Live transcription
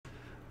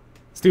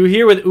Stu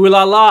here with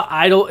Ulala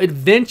Idle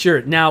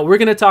Adventure. Now, we're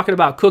going to talk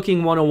about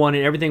cooking 101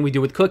 and everything we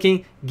do with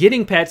cooking,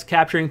 getting pets,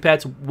 capturing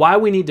pets, why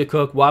we need to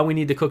cook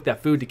that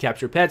food to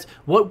capture pets.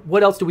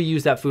 What else do we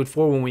use that food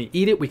for when we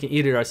eat it? We can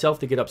eat it ourselves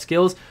to get up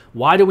skills.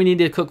 Why do we need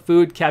to cook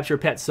food, capture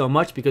pets so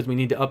much? Because we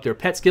need to up their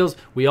pet skills.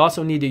 We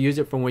also need to use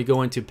it when we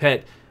go into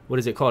pet, what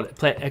is it called?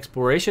 Pet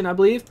exploration, I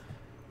believe,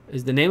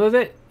 is the name of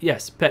it.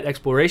 Yes, pet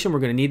exploration. We're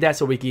going to need that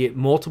so we can get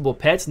multiple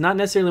pets. Not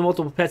necessarily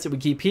multiple pets that we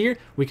keep here.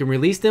 We can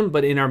release them,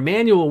 but in our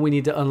manual, we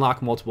need to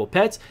unlock multiple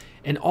pets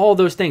and all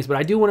those things. But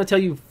I do want to tell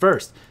you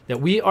first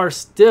that we are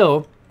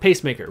still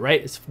Pacemaker,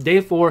 right? It's day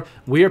 4.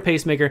 We are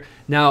Pacemaker.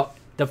 Now,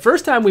 the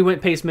first time we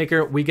went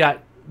Pacemaker, we got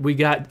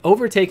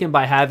overtaken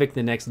by Havoc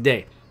the next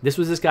day. This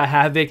was this guy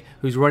Havoc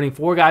who's running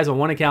 4 guys on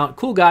one account.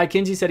 Cool guy.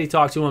 Kenji said he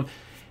talked to him.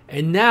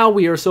 And now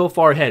we are so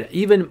far ahead.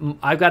 Even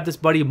I've got this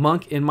buddy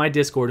Monk in my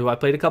Discord who I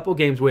played a couple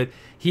games with.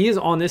 He is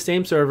on this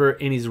same server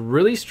and he's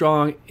really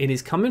strong and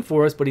he's coming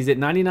for us, but he's at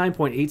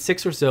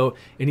 99.86 or so.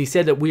 And he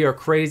said that we are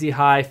crazy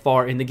high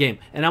far in the game.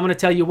 And I'm going to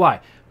tell you why.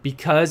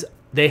 Because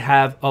they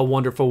have a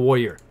wonderful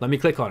warrior. Let me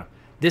click on him.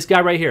 This guy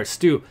right here,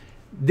 Stu.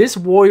 This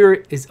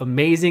warrior is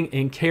amazing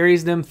and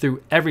carries them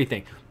through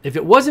everything. If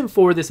it wasn't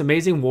for this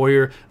amazing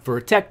warrior,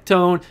 for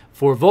Tectone,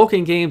 for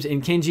Vulcan Games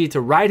and Kenji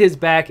to ride his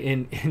back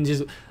and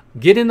just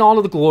get in all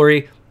of the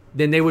glory,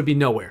 then they would be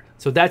nowhere.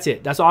 So that's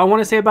it. That's all I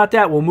want to say about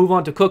that. We'll move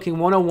on to cooking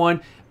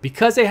 101.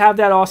 Because they have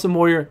that awesome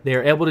warrior, they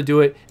are able to do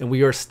it, and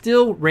we are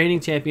still reigning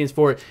champions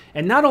for it.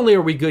 And not only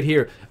are we good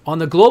here, on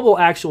the global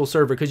actual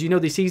server, because you know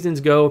the seasons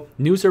go,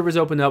 new servers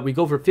open up, we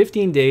go for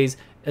 15 days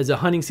as a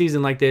hunting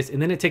season like this,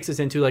 and then it takes us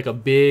into like a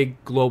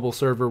big global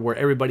server where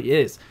everybody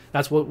is.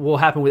 That's what will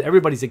happen with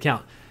everybody's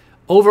account.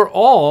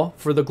 Overall,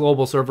 for the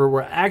global server,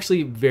 we're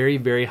actually very,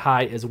 very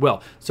high as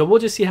well. So we'll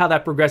just see how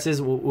that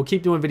progresses. We'll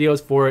keep doing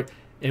videos for it,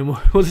 and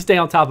we'll just stay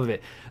on top of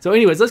it. So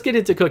anyways, let's get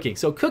into cooking.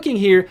 So cooking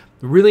here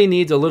really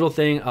needs a little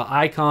thing, an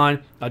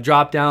icon, a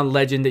drop-down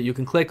legend that you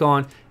can click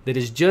on that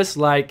is just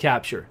like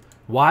capture.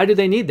 Why do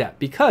they need that?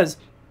 Because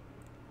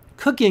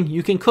cooking,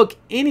 you can cook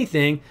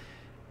anything,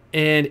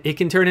 and it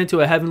can turn into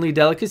a heavenly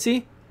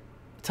delicacy.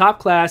 Top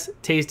class,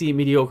 tasty,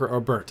 mediocre, or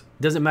burnt.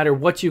 Doesn't matter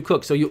what you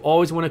cook. So you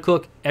always want to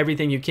cook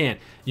everything you can.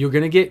 You're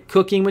going to get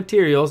cooking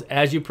materials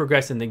as you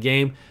progress in the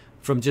game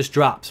from just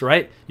drops,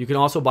 right? You can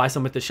also buy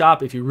some at the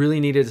shop if you really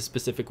needed a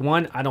specific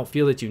one. I don't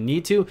feel that you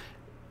need to.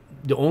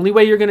 The only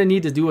way you're going to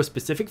need to do a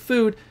specific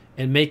food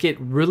and make it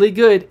really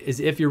good is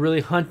if you're really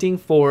hunting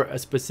for a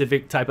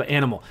specific type of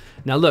animal.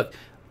 Now look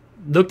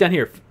down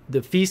here,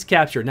 the feast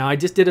capture. Now I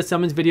just did a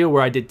summons video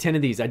where I did 10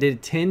 of these. I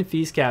did 10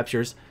 feast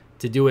captures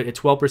to do it at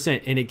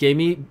 12%, and it gave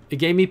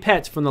me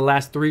pets from the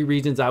last 3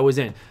 regions I was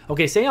in.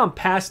 Okay, say I'm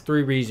past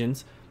 3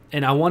 regions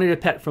and I wanted a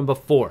pet from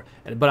before,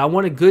 but I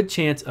want a good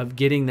chance of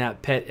getting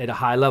that pet at a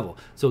high level.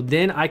 So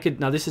then I could,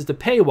 now this is the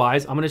pay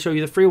wise, I'm going to show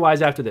you the free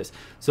wise after this.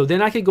 So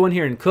then I could go in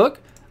here and cook.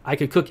 I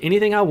could cook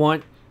anything I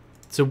want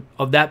so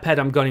of that pet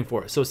I'm gunning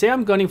for. So say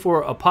I'm gunning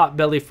for a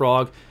pot-belly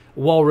frog,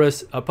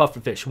 walrus, a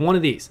pufferfish, one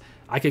of these.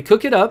 I could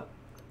cook it up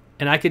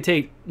and I could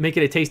make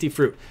it a tasty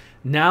fruit.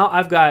 Now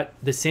I've got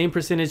the same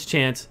percentage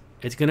chance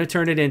it's going to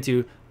turn it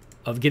into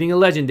of getting a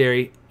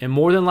legendary, and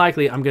more than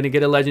likely I'm going to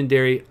get a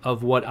legendary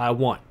of what I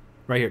want.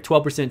 Right here,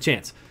 12%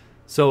 chance.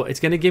 So it's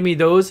going to give me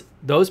those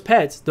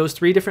pets, those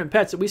 3 different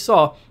pets that we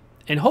saw,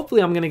 and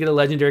hopefully I'm going to get a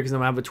legendary because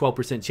I'm going to have a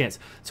 12% chance.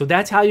 So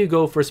that's how you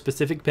go for a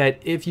specific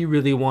pet if you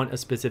really want a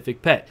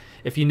specific pet.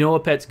 If you know a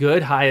pet's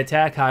good, high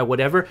attack, high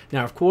whatever.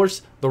 Now, of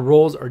course, the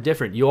roles are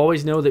different. You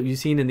always know that you've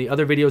seen in the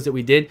other videos that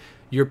we did,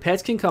 your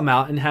pets can come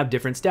out and have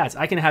different stats.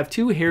 I can have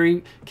 2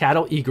 hairy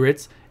cattle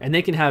egrets, and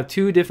they can have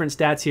 2 different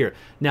stats here.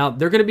 Now,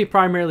 they're going to be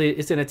primarily,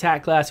 it's an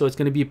attack class, so it's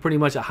going to be pretty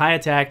much a high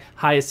attack,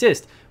 high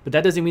assist. But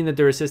that doesn't mean that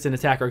their assist and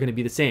attack are going to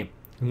be the same.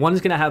 One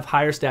is going to have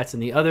higher stats than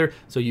the other,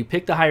 so you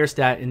pick the higher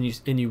stat and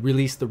you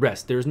release the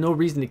rest. There's no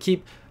reason to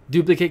keep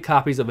duplicate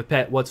copies of a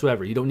pet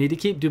whatsoever. You don't need to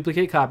keep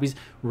duplicate copies.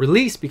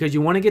 Release because you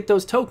want to get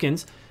those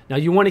tokens. Now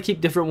you want to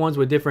keep different ones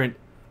with different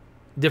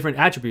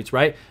attributes,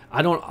 right?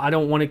 I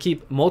don't want to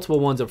keep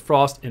multiple ones of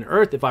Frost and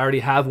Earth if I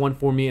already have one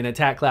for me in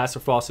attack class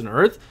of Frost and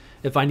Earth.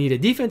 If I need a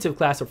defensive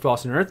class of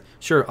Frost and Earth,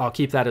 sure, I'll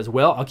keep that as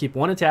well. I'll keep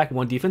 1 attack,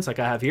 1 defense like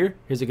I have here.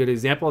 Here's a good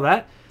example of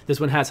that. This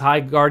one has high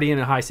Guardian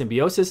and high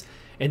Symbiosis.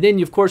 And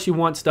then, of course, you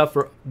want stuff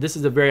for, this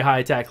is a very high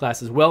attack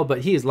class as well,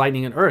 but he is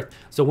Lightning and Earth.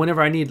 So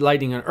whenever I need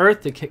Lightning and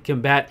Earth to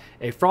combat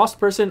a Frost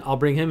person, I'll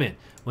bring him in.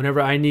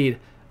 Whenever I need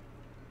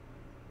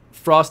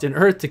Frost and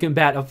Earth to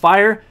combat a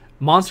Fire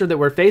monster that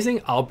we're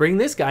facing, I'll bring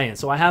this guy in.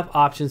 So I have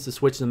options to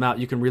switch them out.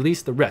 You can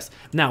release the rest.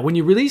 Now, when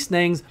you release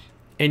things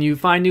and you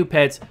find new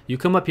pets, you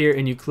come up here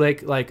and you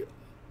click like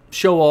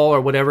show all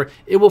or whatever.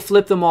 It will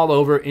flip them all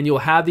over and you'll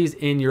have these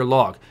in your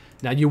log.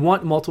 Now you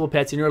want multiple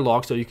pets in your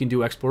log so you can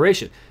do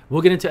exploration.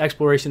 We'll get into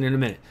exploration in a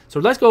minute. So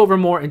let's go over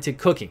more into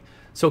cooking.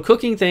 So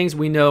cooking things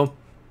we know.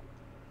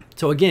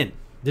 So again,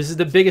 this is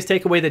the biggest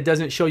takeaway that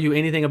doesn't show you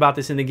anything about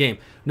this in the game.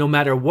 No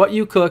matter what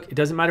you cook, it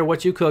doesn't matter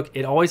what you cook,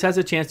 it always has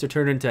a chance to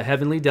turn into a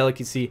heavenly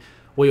delicacy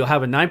where you'll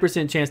have a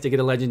 9% chance to get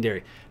a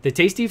legendary. The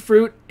tasty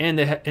fruit and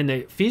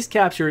the feast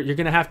capture, you're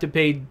going to have to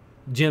pay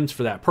gems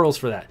for that, pearls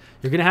for that.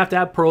 You're going to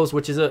have pearls,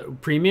 which is a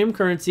premium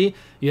currency.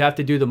 You have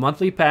to do the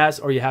monthly pass,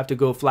 or you have to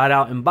go flat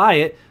out and buy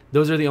it.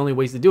 Those are the only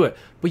ways to do it.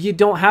 But you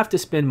don't have to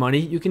spend money.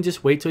 You can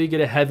just wait till you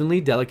get a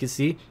heavenly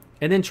delicacy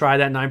and then try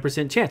that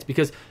 9% chance,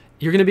 because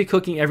you're going to be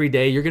cooking every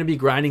day. You're going to be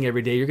grinding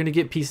every day. You're going to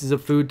get pieces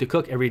of food to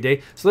cook every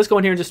day. So let's go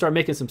in here and just start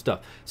making some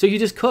stuff. So you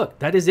just cook.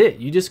 That is it.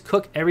 You just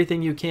cook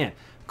everything you can.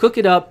 Cook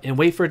it up and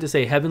wait for it to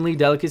say heavenly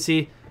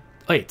delicacy.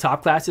 Hey,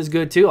 top class is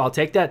good too. I'll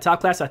take that.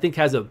 Top class I think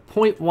has a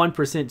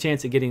 0.1%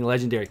 chance of getting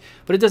legendary,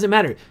 but it doesn't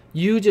matter.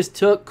 You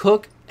just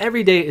cook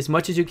every day as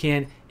much as you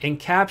can and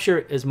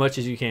capture as much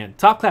as you can.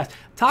 Top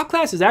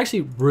class is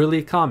actually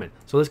really common.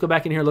 So let's go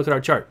back in here and look at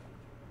our chart.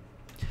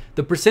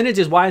 The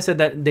percentages, why I said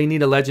that they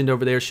need a legend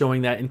over there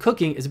showing that in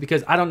cooking, is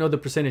because I don't know the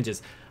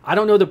percentages. I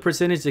don't know the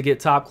percentage to get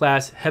top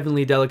class,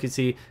 heavenly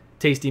delicacy,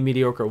 tasty,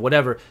 mediocre,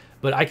 whatever.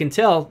 But I can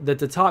tell that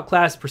the top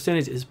class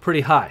percentage is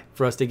pretty high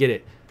for us to get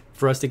it,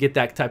 for us to get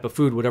that type of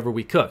food, whatever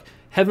we cook.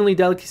 Heavenly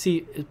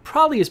delicacy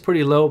probably is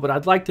pretty low, but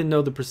I'd like to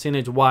know the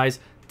percentage wise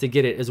to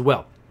get it as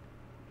well.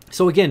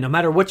 So again, no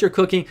matter what you're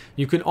cooking,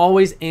 you can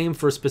always aim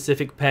for a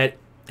specific pet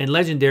and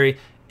legendary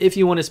if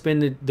you want to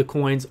spend the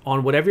coins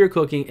on whatever you're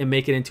cooking and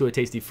make it into a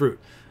tasty fruit.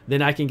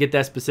 Then I can get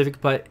that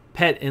specific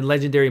pet and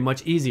legendary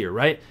much easier,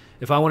 right?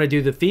 If I want to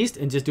do the feast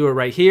and just do it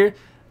right here,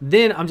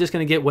 then I'm just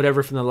going to get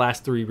whatever from the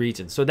last 3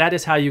 regions. So that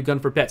is how you gun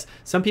for pets.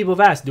 Some people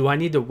have asked, do I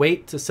need to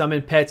wait to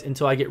summon pets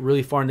until I get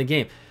really far in the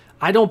game?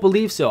 I don't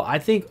believe so. I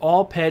think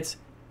all pets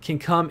can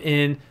come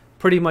in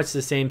pretty much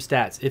the same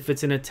stats. If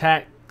it's an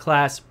attack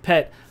class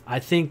pet, I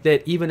think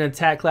that even an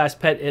attack class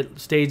pet at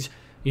stage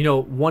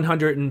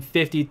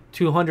 150,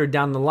 200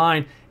 down the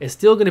line is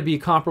still going to be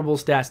comparable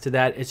stats to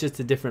that. It's just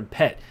a different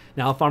pet.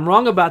 Now, if I'm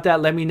wrong about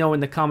that, let me know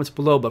in the comments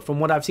below. But from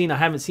what I've seen, I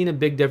haven't seen a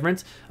big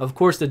difference. Of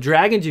course, the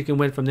dragons you can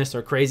win from this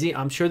are crazy.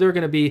 I'm sure there are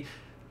going to be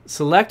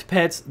select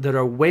pets that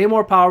are way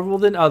more powerful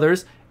than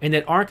others and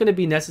that aren't going to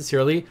be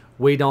necessarily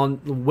way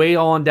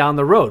on down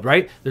the road,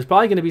 right? There's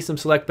probably going to be some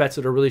select pets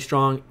that are really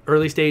strong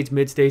early stage,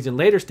 mid stage, and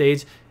later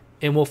stage.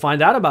 And we'll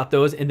find out about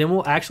those, and then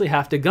we'll actually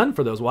have to gun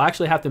for those. We'll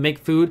actually have to make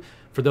food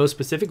for those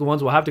specific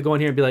ones. We'll have to go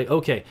in here and be like,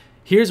 okay,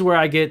 here's where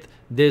I get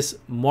this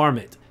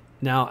marmot.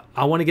 Now,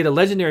 I want to get a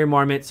legendary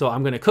marmot, so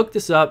I'm going to cook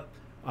this up.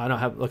 I don't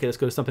have, okay, let's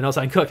go to something else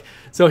I can cook.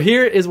 So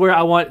here is where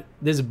I want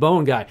this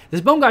bone guy. This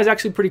bone guy is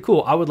actually pretty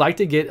cool. I would like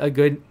to get a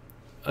good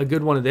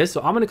one of this.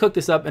 So I'm going to cook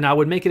this up, and I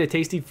would make it a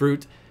tasty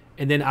fruit,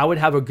 and then I would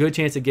have a good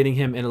chance of getting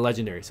him in a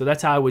legendary. So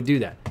that's how I would do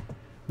that.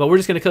 But we're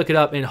just going to cook it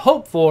up and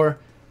hope for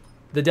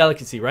the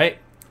delicacy, right?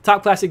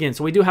 Top class again,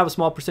 so we do have a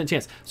small percent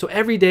chance. So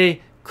every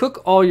day,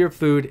 cook all your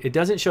food. It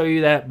doesn't show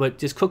you that, but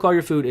just cook all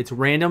your food. It's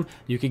random.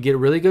 You could get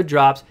really good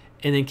drops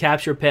and then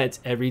capture pets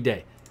every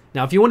day.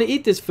 Now, if you want to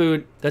eat this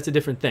food, that's a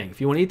different thing. If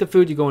you want to eat the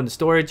food, you go into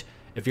storage.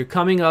 If I'm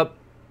coming up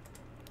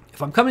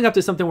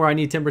to something where I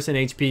need 10%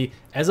 HP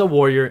as a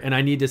warrior and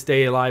I need to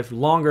stay alive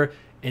longer,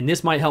 and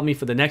this might help me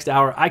for the next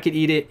hour, I could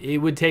eat it. It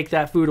would take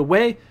that food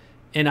away,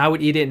 and I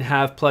would eat it and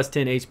have plus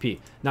 10 HP.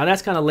 Now,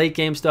 that's kind of late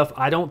game stuff.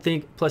 I don't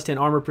think plus 10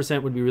 armor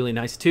percent would be really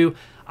nice too.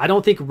 I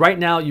don't think right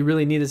now you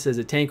really need this as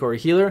a tank or a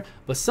healer,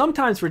 but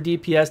sometimes for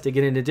DPS to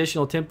get an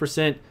additional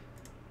 10%,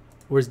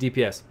 where's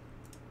DPS?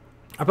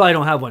 I probably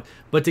don't have one,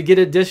 but to get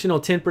additional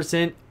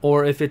 10%,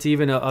 or if it's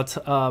even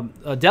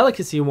a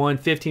delicacy one,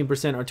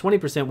 15% or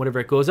 20%, whatever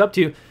it goes up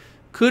to,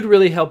 could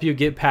really help you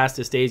get past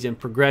the stage and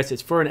progress.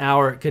 It's for an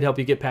hour. It could help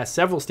you get past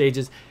several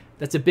stages.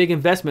 That's a big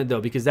investment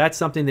though, because that's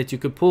something that you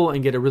could pull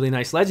and get a really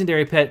nice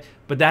legendary pet,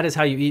 but that is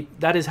how you eat.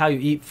 That is how you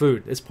eat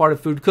food. It's part of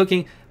food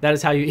cooking. That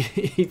is how you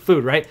eat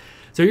food, right?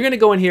 So you're going to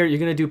go in here, you're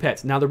going to do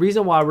pets. Now, the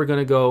reason why we're going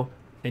to go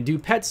and do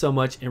pets so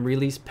much and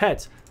release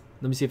pets,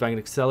 let me see if I can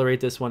accelerate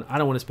this one. I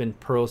don't want to spend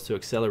pearls to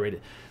accelerate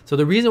it. So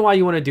the reason why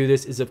you want to do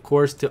this is, of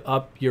course, to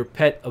up your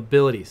pet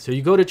abilities. So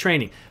you go to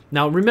training.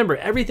 Now, remember,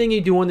 everything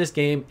you do in this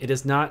game, it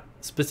is not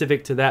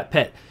specific to that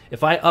pet.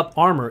 If I up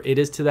armor, it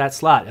is to that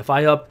slot. If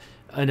I up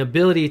an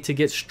ability to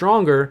get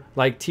stronger,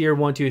 like tier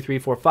 1, 2, 3,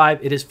 4,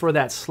 5, it is for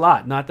that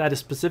slot, not that a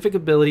specific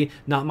ability,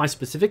 not my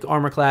specific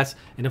armor class.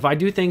 And if I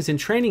do things in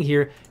training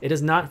here, it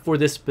is not for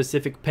this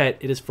specific pet,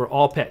 it is for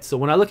all pets. So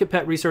when I look at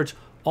pet research,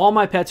 all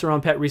my pets are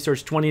on pet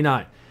research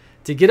 29.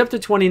 To get up to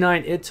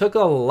 29, it took a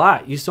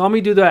lot. You saw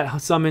me do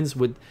that summons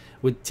with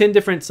 10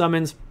 different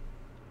summons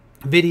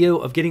video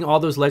of getting all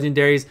those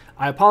legendaries.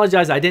 I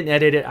apologize, I didn't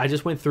edit it, I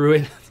just went through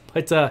it.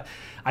 But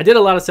I did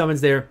a lot of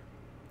summons there.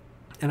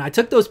 And I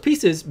took those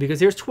pieces, because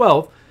here's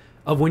 12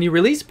 of when you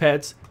release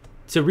pets,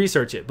 to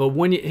research it. But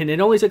when and it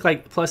only took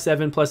like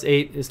 +7,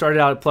 +8. It started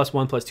out at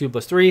 +1, +2,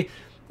 +3.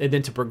 And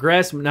then to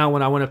progress, now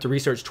when I went up to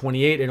research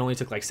 28, it only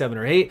took like 7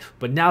 or 8.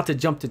 But now to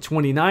jump to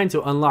 29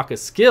 to unlock a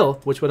skill,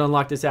 which would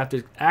unlock this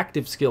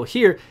active skill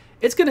here,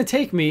 it's going to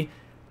take me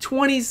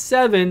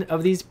 27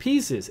 of these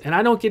pieces. And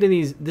I don't get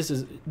any,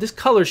 this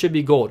color should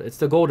be gold. It's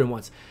the golden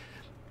ones.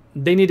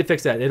 They need to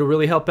fix that. It'll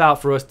really help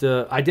out for us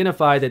to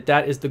identify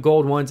that is the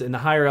gold ones and the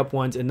higher up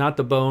ones and not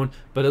the bone,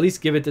 but at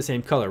least give it the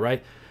same color,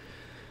 right?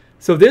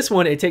 So this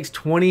one, it takes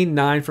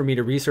 29 for me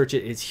to research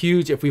it. It's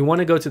huge. If we want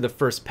to go to the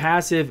first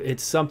passive,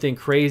 it's something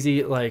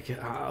crazy like,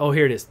 oh,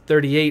 here it is,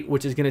 38,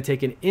 which is going to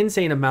take an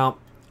insane amount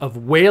of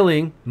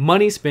whaling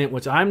money spent,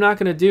 which I'm not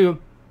going to do,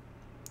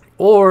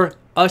 or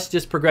us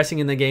just progressing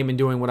in the game and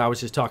doing what I was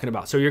just talking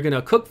about. So you're going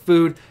to cook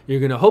food. You're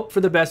going to hope for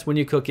the best when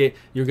you cook it.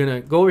 You're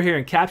going to go over here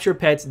and capture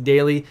pets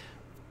daily,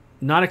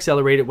 not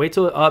accelerate it. Wait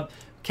till it's up,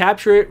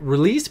 capture it,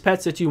 release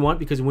pets that you want,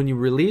 because when you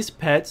release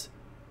pets,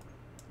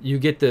 you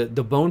get the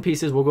bone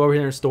pieces. We'll go over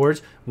here in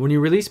storage. When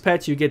you release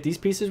pets, you get these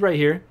pieces right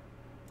here.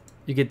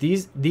 You get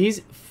these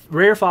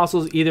rare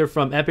fossils either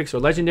from epics or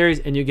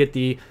legendaries, and you get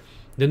the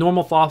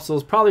normal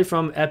fossils probably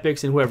from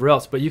epics and whoever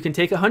else. But you can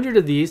take 100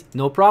 of these,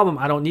 no problem.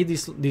 I don't need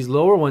these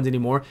lower ones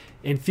anymore,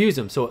 and fuse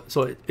them. So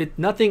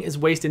nothing is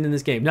wasted in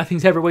this game.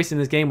 Nothing's ever wasted in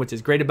this game, which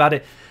is great about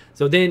it.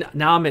 So then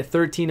now I'm at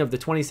 13 of the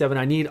 27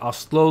 I need. I'll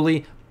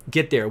slowly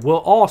get there. We'll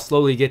all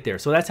slowly get there.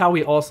 So that's how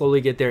we all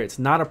slowly get there. It's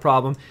not a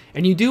problem.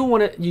 And you do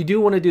want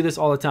to do this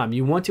all the time.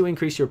 You want to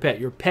increase your pet.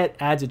 Your pet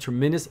adds a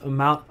tremendous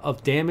amount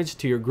of damage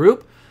to your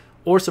group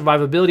or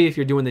survivability if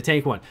you're doing the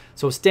tank one.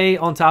 So stay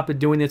on top of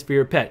doing this for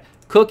your pet.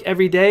 Cook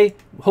every day.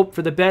 Hope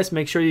for the best.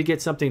 Make sure you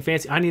get something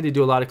fancy. I need to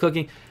do a lot of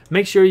cooking.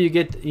 Make sure you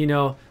get, you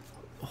know,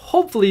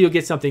 hopefully you'll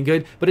get something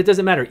good, but it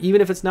doesn't matter.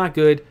 Even if it's not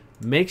good,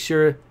 make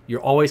sure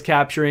you're always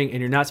capturing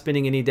and you're not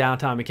spending any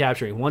downtime in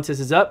capturing. Once this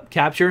is up,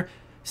 capture.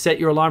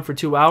 Set your alarm for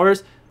 2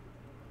 hours,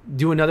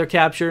 do another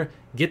capture,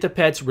 get the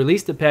pets,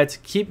 release the pets,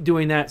 keep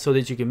doing that so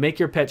that you can make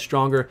your pet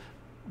stronger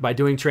by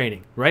doing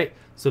training, right?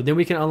 So then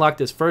we can unlock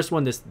this first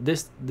one,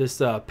 this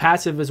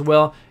passive as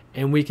well,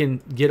 and we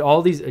can get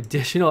all these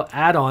additional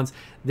add-ons.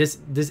 This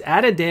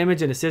added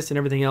damage and assist and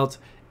everything else,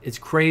 it's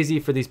crazy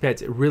for these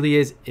pets. It really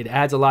is. It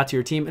adds a lot to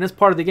your team, and it's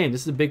part of the game. This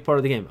is a big part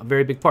of the game, a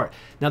very big part.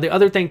 Now, the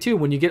other thing, too,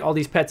 when you get all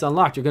these pets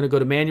unlocked, you're going to go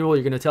to manual.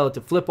 You're going to tell it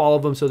to flip all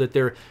of them so that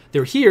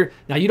they're here.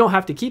 Now, you don't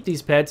have to keep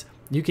these pets.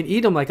 You can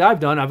eat them like I've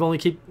done. I've only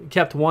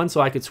kept one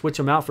so I could switch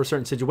them out for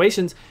certain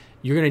situations.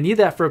 You're going to need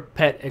that for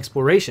pet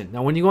exploration.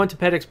 Now, when you go into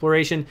pet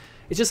exploration,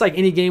 it's just like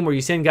any game where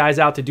you send guys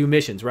out to do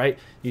missions, right?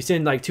 You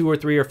send like 2 or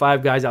 3 or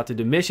 5 guys out to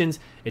do missions.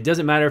 It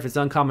doesn't matter if it's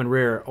uncommon,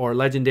 rare, or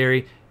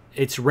legendary.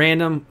 It's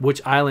random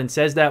which island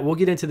says that. We'll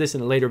get into this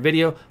in a later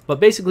video, but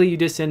basically you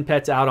just send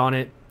pets out on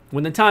it.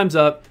 When the time's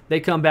up, they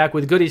come back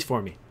with goodies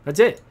for me. That's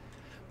it.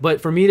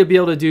 But for me to have been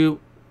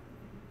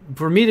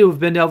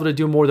able to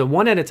do more than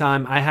one at a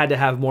time, I had to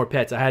have more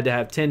pets. I had to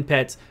have 10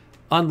 pets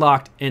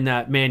unlocked in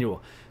that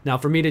manual. Now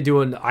for me to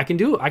do I can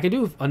do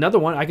another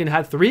one. I can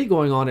have 3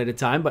 going on at a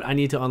time, but I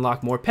need to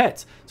unlock more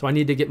pets. So I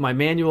need to get my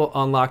manual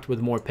unlocked with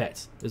more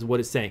pets, is what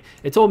it's saying.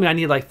 It told me I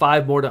need like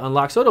 5 more to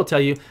unlock. So it'll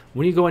tell you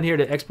when you go in here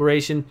to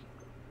exploration,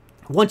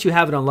 once you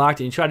have it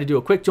unlocked and you try to do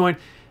a quick join,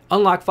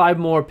 unlock 5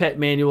 more pet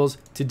manuals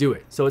to do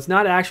it. So it's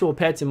not actual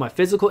pets in my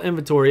physical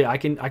inventory. I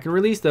can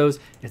release those.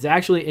 It's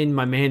actually in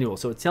my manual.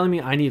 So it's telling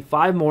me I need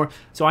 5 more.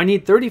 So I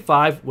need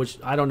 35, which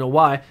I don't know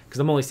why,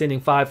 because I'm only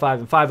sending 5, 5,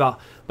 and 5 out.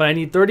 But I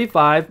need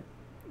 35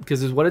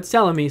 because is what it's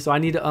telling me. So I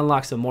need to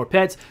unlock some more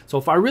pets. So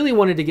if I really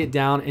wanted to get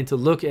down and to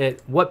look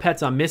at what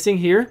pets I'm missing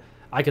here,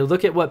 I could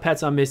look at what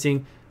pets I'm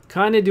missing,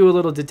 kind of do a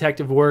little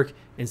detective work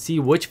and see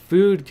which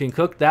food can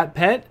cook that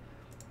pet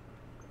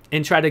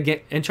and try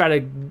to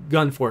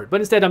gun for it.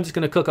 But instead, I'm just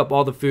going to cook up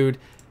all the food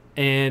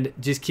and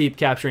just keep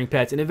capturing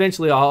pets, and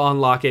eventually I'll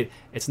unlock it.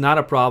 It's not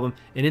a problem.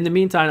 And in the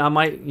meantime, I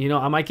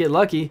might get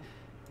lucky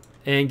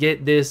and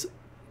get this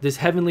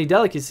heavenly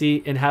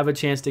delicacy and have a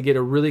chance to get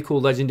a really cool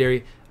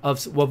legendary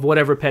of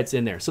whatever pet's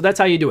in there. So that's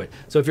how you do it.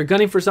 So if you're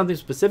gunning for something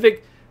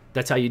specific,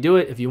 that's how you do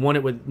it. If you want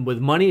it with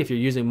money, if you're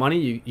using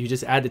money, you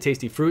just add the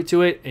tasty fruit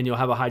to it and you'll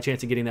have a high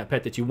chance of getting that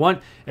pet that you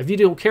want. If you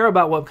don't care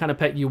about what kind of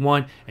pet you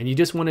want and you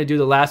just want to do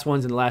the last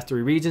ones in the last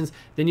 3 regions,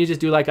 then you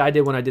just do like I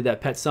did when I did that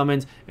pet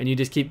summons, and you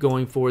just keep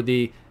going for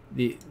the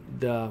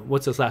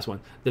what's this last one?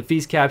 The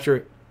feast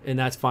capture, and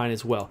that's fine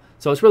as well.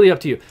 So it's really up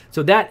to you.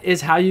 So that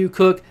is how you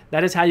cook.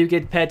 That is how you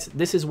get pets.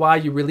 This is why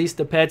you release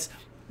the pets.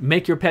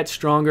 Make your pets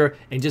stronger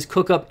and just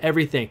cook up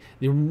everything.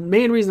 The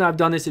main reason I've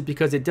done this is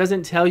because it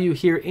doesn't tell you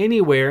here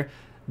anywhere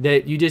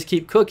that you just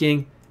keep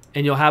cooking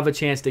and you'll have a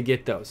chance to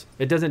get those.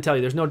 It doesn't tell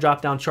you. There's no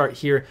drop down chart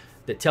here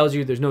that tells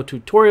you. There's no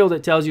tutorial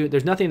that tells you.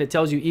 There's nothing that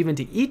tells you even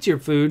to eat your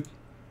food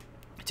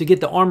to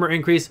get the armor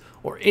increase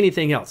or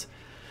anything else.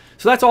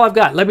 So that's all I've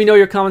got. Let me know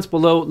your comments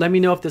below. Let me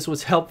know if this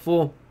was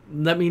helpful.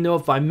 Let me know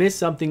if I missed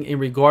something in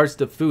regards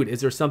to food.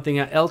 Is there something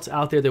else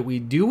out there that we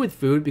do with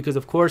food? Because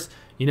of course,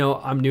 you know,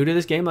 I'm new to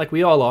this game like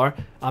we all are.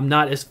 I'm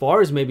not as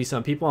far as maybe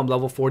some people. I'm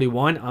level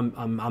 41.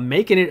 I'm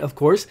making it, of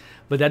course,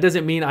 but that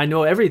doesn't mean I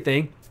know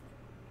everything.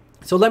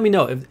 So let me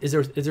know. Is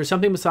there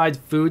something besides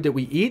food that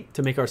we eat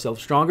to make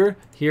ourselves stronger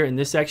here in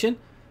this section?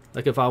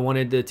 Like if I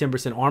wanted the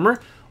 10% armor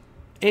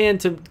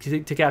and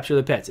to capture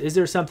the pets. Is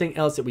there something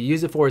else that we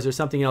use it for? Is there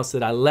something else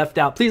that I left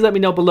out? Please let me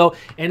know below.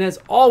 And as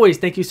always,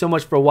 thank you so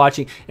much for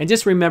watching. And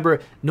just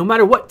remember, no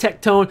matter what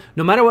Tectone,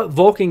 no matter what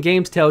Vulcan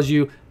Games tells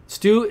you,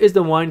 Stu is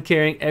the one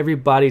carrying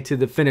everybody to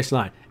the finish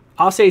line.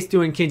 I'll say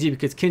Stu and Kenji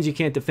because Kenji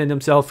can't defend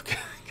himself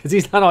because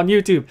he's not on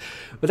YouTube.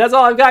 But that's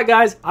all I've got,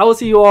 guys. I will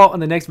see you all on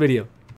the next video.